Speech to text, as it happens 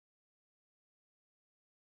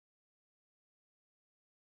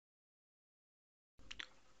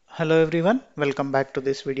Hello everyone, welcome back to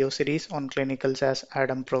this video series on clinical SAS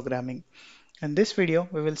ADaM programming. In this video,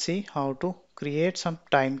 we will see how to create some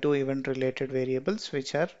time to event related variables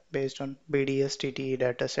which are based on BDS-TTE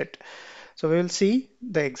dataset. So we will see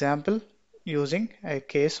the example using a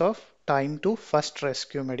case of time to first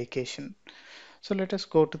rescue medication. So let us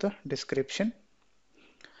go to the description.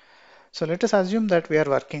 So let us assume that we are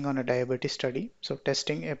working on a diabetes study, so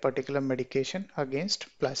testing a particular medication against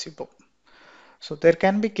placebo. So there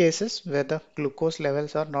can be cases where the glucose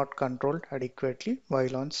levels are not controlled adequately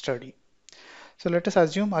while on study. So let us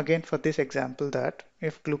assume again for this example that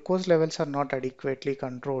if glucose levels are not adequately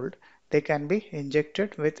controlled, they can be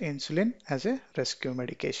injected with insulin as a rescue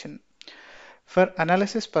medication. For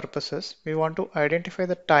analysis purposes, we want to identify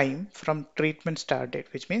the time from treatment start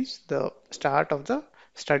date, which means the start of the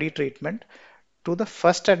study treatment to the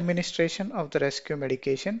first administration of the rescue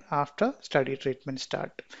medication after study treatment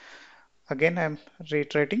start. Again, I'm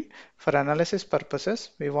reiterating, for analysis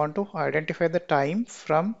purposes, we want to identify the time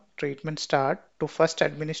from treatment start to first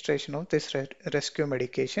administration of this rescue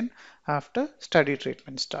medication after study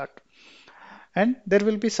treatment start. And there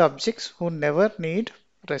will be subjects who never need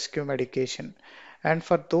rescue medication. And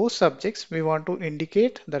for those subjects, we want to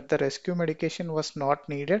indicate that the rescue medication was not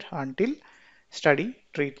needed until study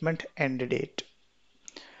treatment end date.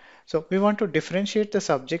 So we want to differentiate the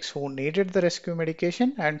subjects who needed the rescue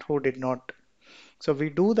medication and who did not. So we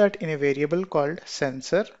do that in a variable called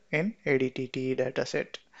sensor in ADTTE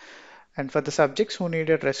dataset. And for the subjects who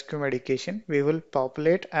needed rescue medication, we will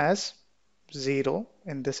populate as 0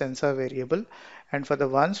 in the sensor variable. And for the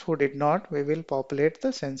ones who did not, we will populate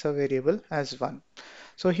the sensor variable as 1.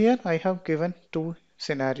 So here I have given two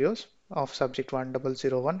scenarios of subject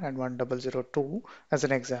 1001 and 1002 as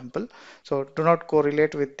an example. So do not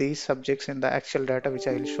correlate with these subjects in the actual data, which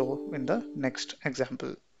I will show in the next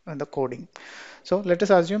example in the coding. So let us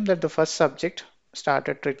assume that the first subject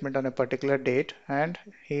started treatment on a particular date and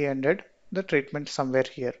he ended the treatment somewhere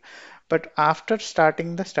here. But after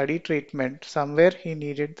starting the study treatment, somewhere he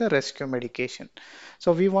needed the rescue medication.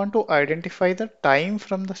 So we want to identify the time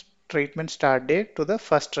from the treatment start date to the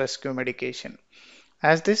first rescue medication.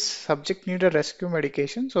 As this subject needed rescue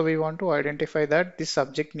medication, so we want to identify that this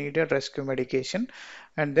subject needed rescue medication,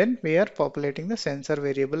 and then we are populating the sensor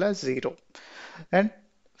variable as 0. And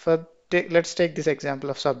for let's take this example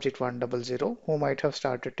of subject 100 who might have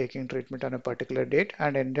started taking treatment on a particular date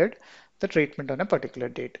and ended the treatment on a particular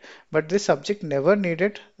date. But this subject never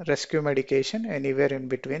needed rescue medication anywhere in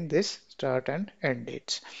between this start and end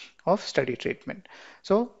dates of study treatment.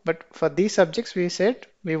 So, but for these subjects, we said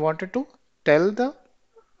we wanted to tell the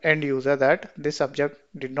end user that this subject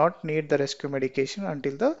did not need the rescue medication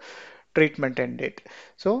until the treatment end date.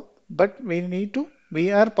 So, but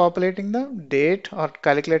we are populating the date or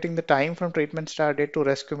calculating the time from treatment start date to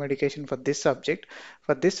rescue medication for this subject.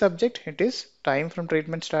 For this subject, it is time from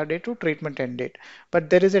treatment start date to treatment end date. But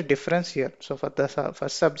there is a difference here. So for the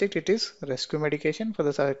first subject, it is rescue medication. For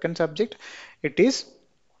the second subject, it is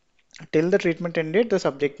till the treatment ended, the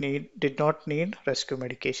subject did not need rescue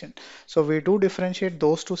medication. So we do differentiate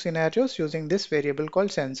those two scenarios using this variable called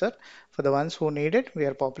sensor. For the ones who need it, we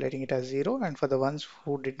are populating it as 0, and for the ones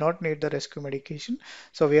who did not need the rescue medication,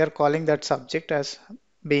 so we are calling that subject as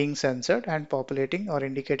being censored and populating or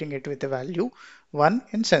indicating it with the value 1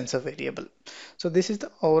 in sensor variable. So this is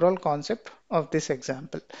the overall concept of this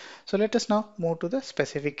example. So let us now move to the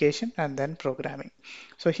specification and then programming.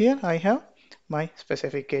 So here I have my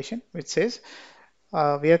specification, which says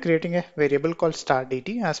we are creating a variable called start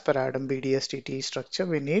dt. As per ADaM BDS structure,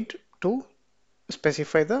 we need to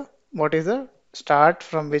specify the what is the start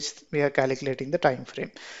from which we are calculating the time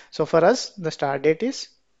frame. So for us, the start date is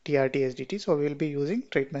TRT-SDT. So we will be using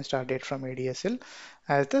treatment start date from ADSL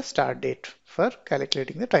as the start date for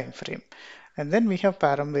calculating the time frame. And then we have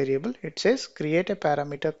param variable. It says create a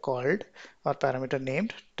parameter called or parameter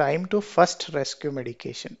named time to first rescue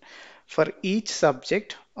medication for each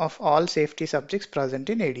subject of all safety subjects present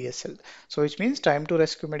in ADSL. So which means time to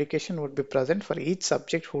rescue medication would be present for each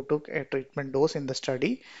subject who took a treatment dose in the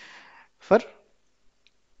study for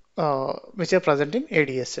which are present in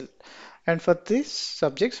ADSL. And for these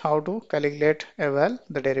subjects, how to calculate eval,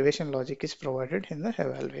 the derivation logic is provided in the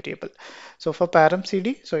eval variable. So for param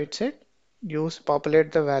CD, so it said use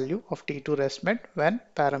populate the value of T2 RESMED when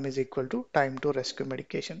param is equal to time to rescue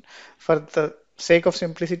medication. For the sake of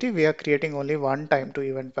simplicity, we are creating only one time to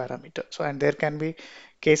event parameter. So, and there can be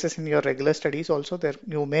cases in your regular studies also there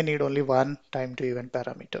you may need only one time to event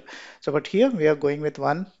parameter. So, but here we are going with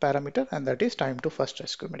one parameter, and that is time to first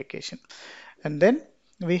rescue medication. And then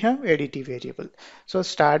we have ADT variable. So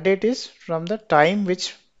start date is from the time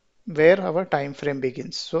which where our time frame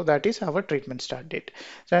begins. So that is our treatment start date.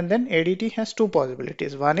 So, and then ADT has two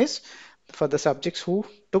possibilities. One is for the subjects who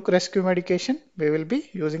took rescue medication, we will be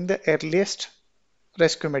using the earliest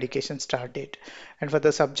rescue medication start date. And for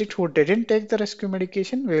the subject who didn't take the rescue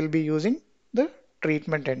medication, we will be using the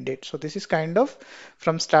treatment end date. So this is kind of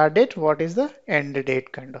from start date, what is the end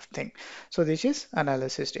date kind of thing. So this is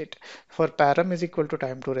analysis date. For param is equal to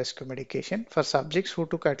time to rescue medication. For subjects who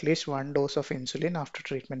took at least one dose of insulin after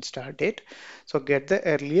treatment start date, so get the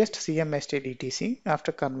earliest CMSTDTC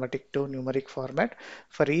after converting to numeric format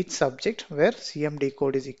for each subject where CMD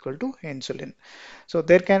code is equal to insulin. So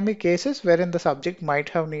there can be cases wherein the subject might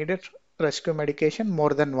have needed rescue medication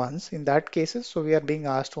more than once. In that cases, so we are being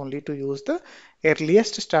asked only to use the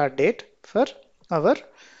earliest start date for our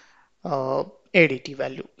ADT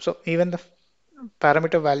value. So even the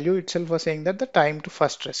parameter value itself was saying that the time to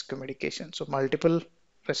first rescue medication. So multiple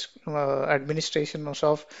administrations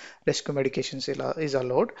of rescue medications is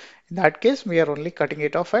allowed. In that case, we are only cutting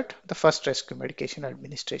it off at the first rescue medication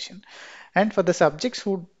administration. And for the subjects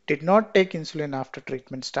who did not take insulin after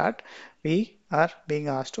treatment start, we are being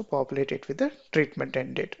asked to populate it with the treatment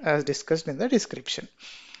end date as discussed in the description.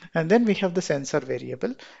 And then we have the sensor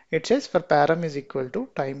variable. It says for param is equal to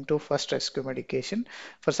time to first rescue medication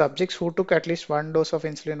for subjects who took at least one dose of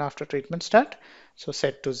insulin after treatment start. So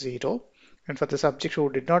set to 0. And for the subjects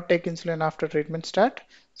who did not take insulin after treatment start,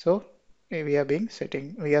 so we are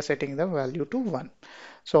setting the value to 1.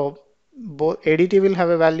 So both ADT will have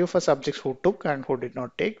a value for subjects who took and who did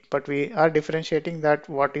not take, but we are differentiating that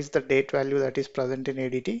what is the date value that is present in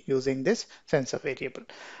ADT using this sensor variable.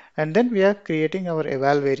 And then we are creating our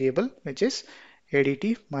eval variable, which is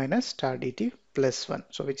ADT minus start DT plus 1.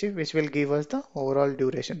 So which will give us the overall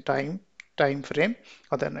duration time frame,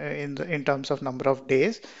 or then in terms of number of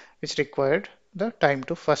days which required the time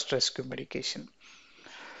to first rescue medication.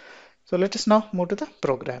 So let us now move to the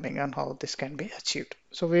programming and how this can be achieved.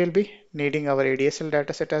 So we will be needing our ADSL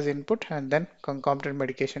dataset as input and then concomitant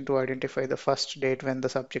medication to identify the first date when the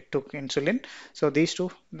subject took insulin. So these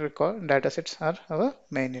two datasets are our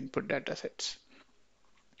main input datasets.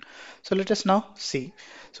 So let us now see.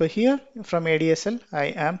 So here from ADSL, I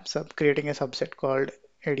am creating a subset called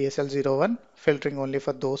ADSL01, filtering only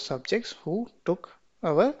for those subjects who took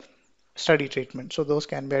our study treatment. So those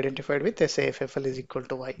can be identified with SAFFL is equal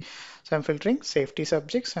to Y. So I'm filtering safety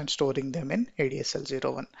subjects and storing them in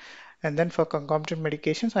ADSL01. And then for concomitant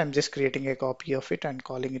medications, I'm just creating a copy of it and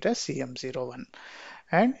calling it as CM01.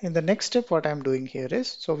 And in the next step, what I'm doing here is,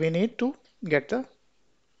 so we need to get the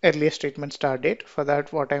earliest treatment start date. For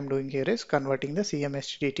that, what I'm doing here is converting the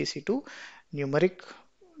CMSTDTC to numeric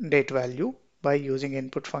date value by using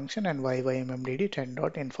input function and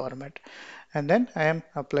yymmdd10.in format. And then I am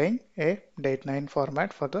applying a date9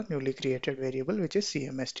 format for the newly created variable, which is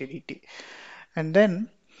CMSTDT. And then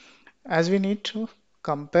as we need to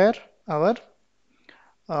compare our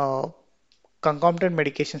uh, concomitant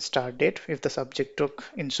medication start date if the subject took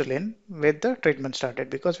insulin with the treatment start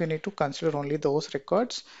date, because we need to consider only those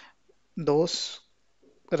records, those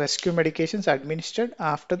rescue medications administered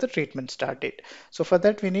after the treatment start date. So for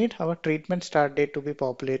that, we need our treatment start date to be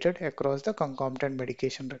populated across the concomitant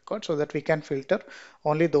medication record so that we can filter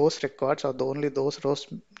only those records or only those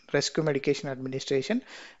rescue medication administration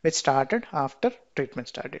which started after treatment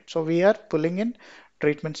start date. So we are pulling in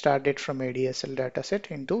treatment start date from ADSL dataset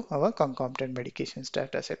into our concomitant medications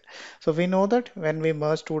dataset. So we know that when we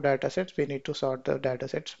merge two datasets, we need to sort the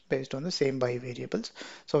datasets based on the same by variables.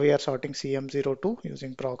 So we are sorting CM02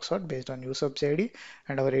 using proc sort based on U sub JD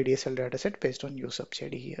and our ADSL dataset based on U sub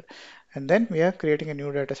JD here. And then we are creating a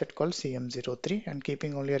new dataset called CM03 and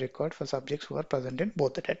keeping only a record for subjects who are present in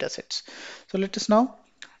both the datasets. So let us now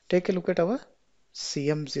take a look at our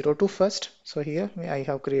CM02 first. So here I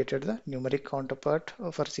have created the numeric counterpart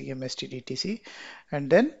for CMSTDTC, and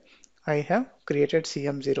then I have created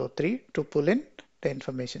CM03 to pull in the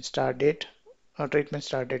information start date or treatment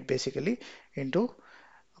start date basically into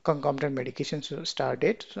concomitant medications start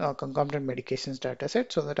date, concomitant medications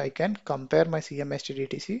dataset, so that I can compare my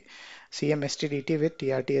CMSTDT with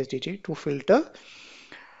TRTSDT to filter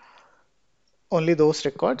only those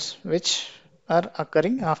records which are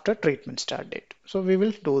occurring after treatment start date. So we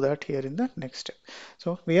will do that here in the next step.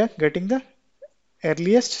 So we are getting the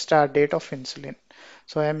earliest start date of insulin.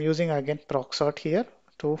 So I am using again proc sort here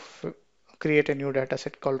to create a new data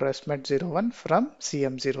set called resmet01 from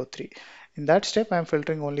CM03. In that step, I'm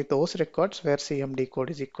filtering only those records where CMD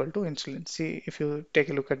code is equal to insulin. See, if you take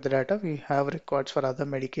a look at the data, we have records for other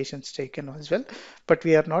medications taken as well, but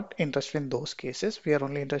we are not interested in those cases. We are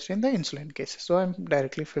only interested in the insulin cases. So I'm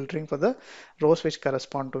directly filtering for the rows which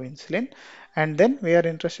correspond to insulin. And then we are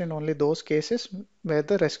interested in only those cases where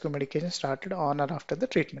the rescue medication started on or after the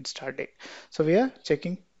treatment start date. So we are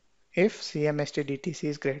checking if CMST-DTC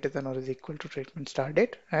is greater than or is equal to treatment start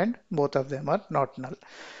date, and both of them are not null.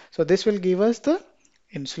 So this will give us the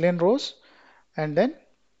insulin rows, and then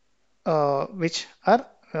which are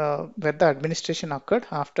where the administration occurred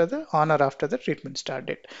after the on or after the treatment start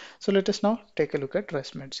date. So let us now take a look at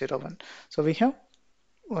ResMed01. So we have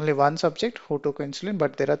only one subject who took insulin,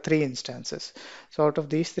 but there are three instances. So out of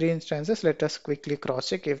these three instances, let us quickly cross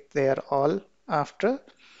check if they are all after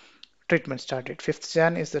treatment start date. 5th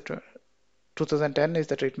Jan is the 2010 is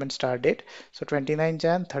the treatment start date. So 29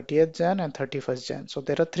 Jan, 30th Jan, and 31st Jan. So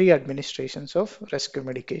there are three administrations of rescue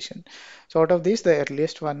medication. So out of these, the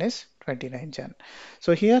earliest one is 29 Jan.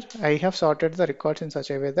 So here I have sorted the records in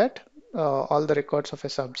such a way that all the records of a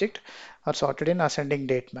subject are sorted in ascending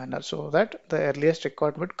date manner, so that the earliest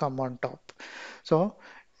record would come on top. So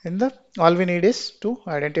in the all we need is to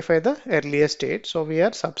identify the earliest date. So we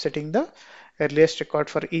are subsetting the earliest record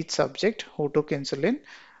for each subject who took insulin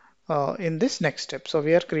in this next step. So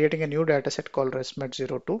we are creating a new data set called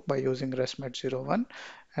ResMed02 by using ResMed01,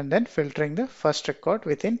 and then filtering the first record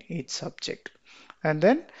within each subject. And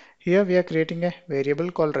then here we are creating a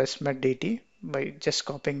variable called ResMedDT by just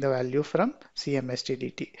copying the value from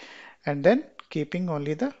CMSTDT, and then keeping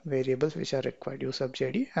only the variables which are required,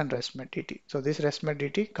 uSubJD and ResMedDT. So this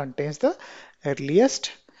ResMedDT contains the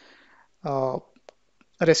earliest uh,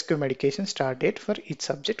 rescue medication start date for each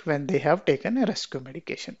subject when they have taken a rescue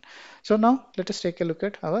medication. So now let us take a look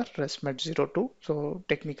at our ResMed02. So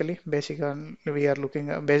technically, basically we are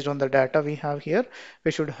looking based on the data we have here,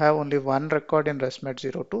 we should have only one record in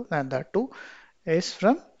ResMed02, and that too is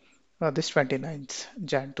from this 29th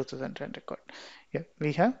Jan 2010 record. Yeah,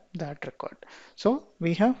 we have that record. So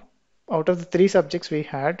we have out of the three subjects we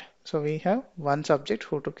had, so we have one subject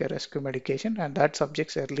who took a rescue medication, and that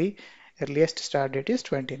subject's earliest start date is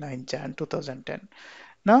 29 Jan 2010.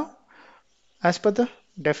 Now, as per the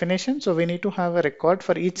definition, so we need to have a record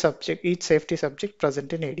for each subject, each safety subject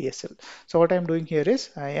present in ADSL. So what I'm doing here is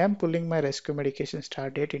I am pulling my rescue medication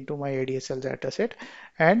start date into my ADSL dataset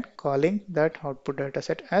and calling that output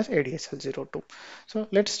dataset as ADSL02. So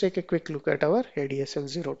let's take a quick look at our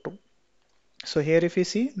ADSL02. So here if you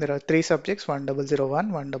see, there are three subjects,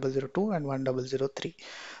 1001, 1002, and 1003.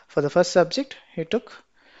 For the first subject,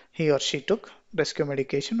 he or she took rescue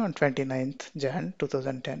medication on 29th Jan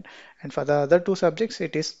 2010, and for the other two subjects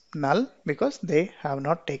it is null because they have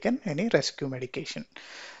not taken any rescue medication.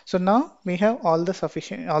 So now we have all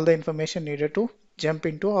the information needed to jump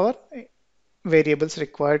into our variables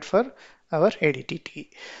required for our ADTTE.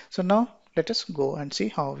 So now let us go and see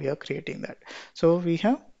how we are creating that. So we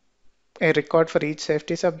have a record for each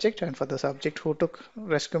safety subject, and for the subject who took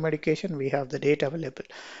rescue medication we have the date available.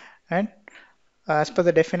 And as per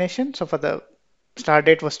the definition, so for the start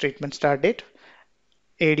date was treatment start date,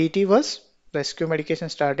 ADT was rescue medication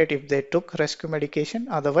start date if they took rescue medication,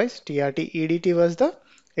 otherwise TRT EDT was the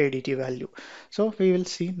ADT value. So we will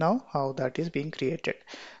see now how that is being created.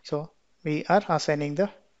 So we are assigning the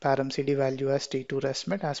param CD value as T2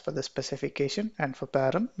 ResMed as per the specification, and for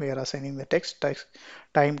param we are assigning the text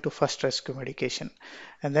time to first rescue medication.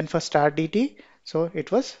 And then for start DT, so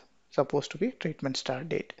it was supposed to be treatment start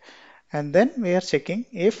date. And then we are checking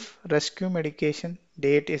if rescue medication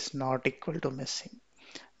date is not equal to missing.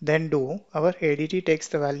 Then do our ADT takes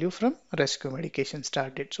the value from rescue medication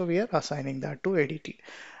start date. So we are assigning that to ADT.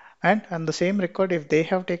 And on the same record, if they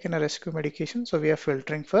have taken a rescue medication, so we are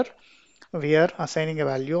filtering for, we are assigning a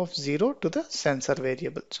value of 0 to the sensor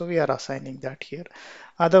variable. So we are assigning that here.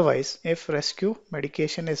 Otherwise, if rescue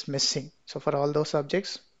medication is missing, so for all those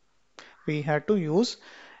subjects, we had to use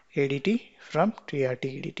ADT from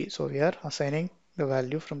TRT-EDT. So we are assigning the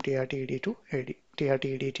value from TRT-EDT to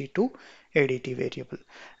TRT-EDT to ADT variable.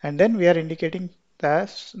 And then we are indicating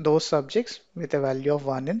that those subjects with a value of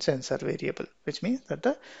 1 in sensor variable, which means that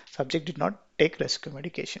the subject did not take rescue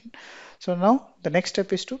medication. So now the next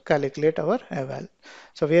step is to calculate our eval.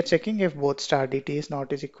 So we are checking if both star DT is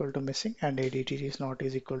not is equal to missing and ADT is not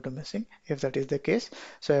is equal to missing. If that is the case,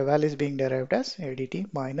 so eval is being derived as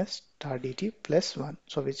ADT minus star DT plus 1.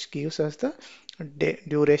 So which gives us the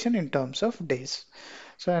duration in terms of days.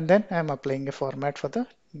 So and then I am applying a format for the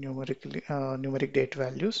numeric date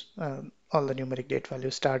values all the numeric date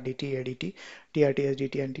values, start DT, ADT, TRT,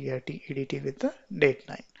 SDT, and TRT, EDT with the date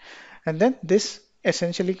 9. And then this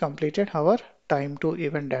essentially completed our time to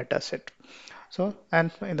event data set. So,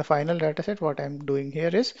 and in the final data set, what I'm doing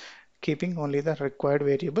here is keeping only the required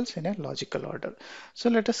variables in a logical order. So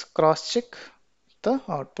let us cross check the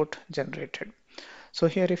output generated. So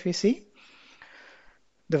here if we see,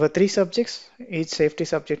 there were three subjects. Each safety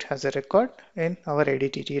subject has a record in our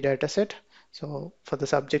ADTTE dataset. So for the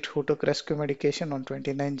subject who took rescue medication on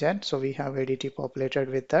 29 Jan, so we have ADT populated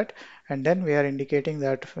with that, and then we are indicating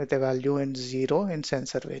that with a value in 0 in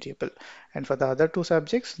sensor variable. And for the other two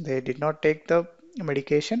subjects, they did not take the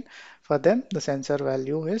medication. For them, the sensor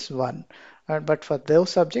value is 1. But for those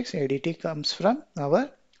subjects, ADT comes from our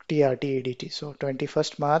TRT ADT. So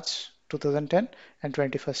 21st March 2010 and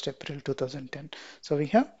 21st April 2010. So we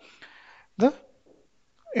have the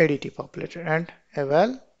ADT populated, and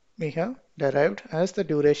eval we have derived as the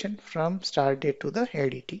duration from start date to the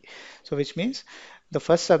ADT. So which means the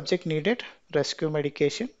first subject needed rescue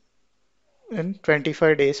medication in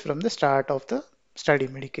 25 days from the start of the study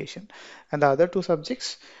medication, and the other two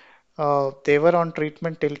subjects they were on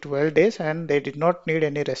treatment till 12 days and they did not need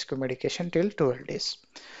any rescue medication till 12 days.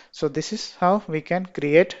 So this is how we can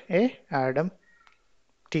create a ADaM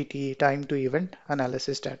TTE, time to event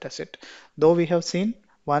analysis dataset. Though we have seen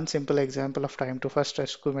one simple example of time to first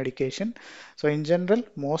rescue medication. So in general,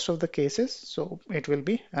 most of the cases, so it will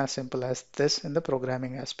be as simple as this in the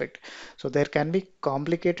programming aspect. So there can be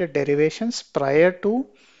complicated derivations prior to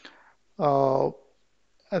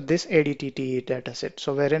this ADTTE dataset.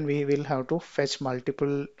 So wherein we will have to fetch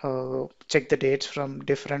multiple, check the dates from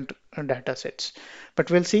different datasets.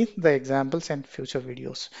 But we'll see the examples in future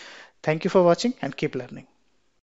videos. Thank you for watching and keep learning.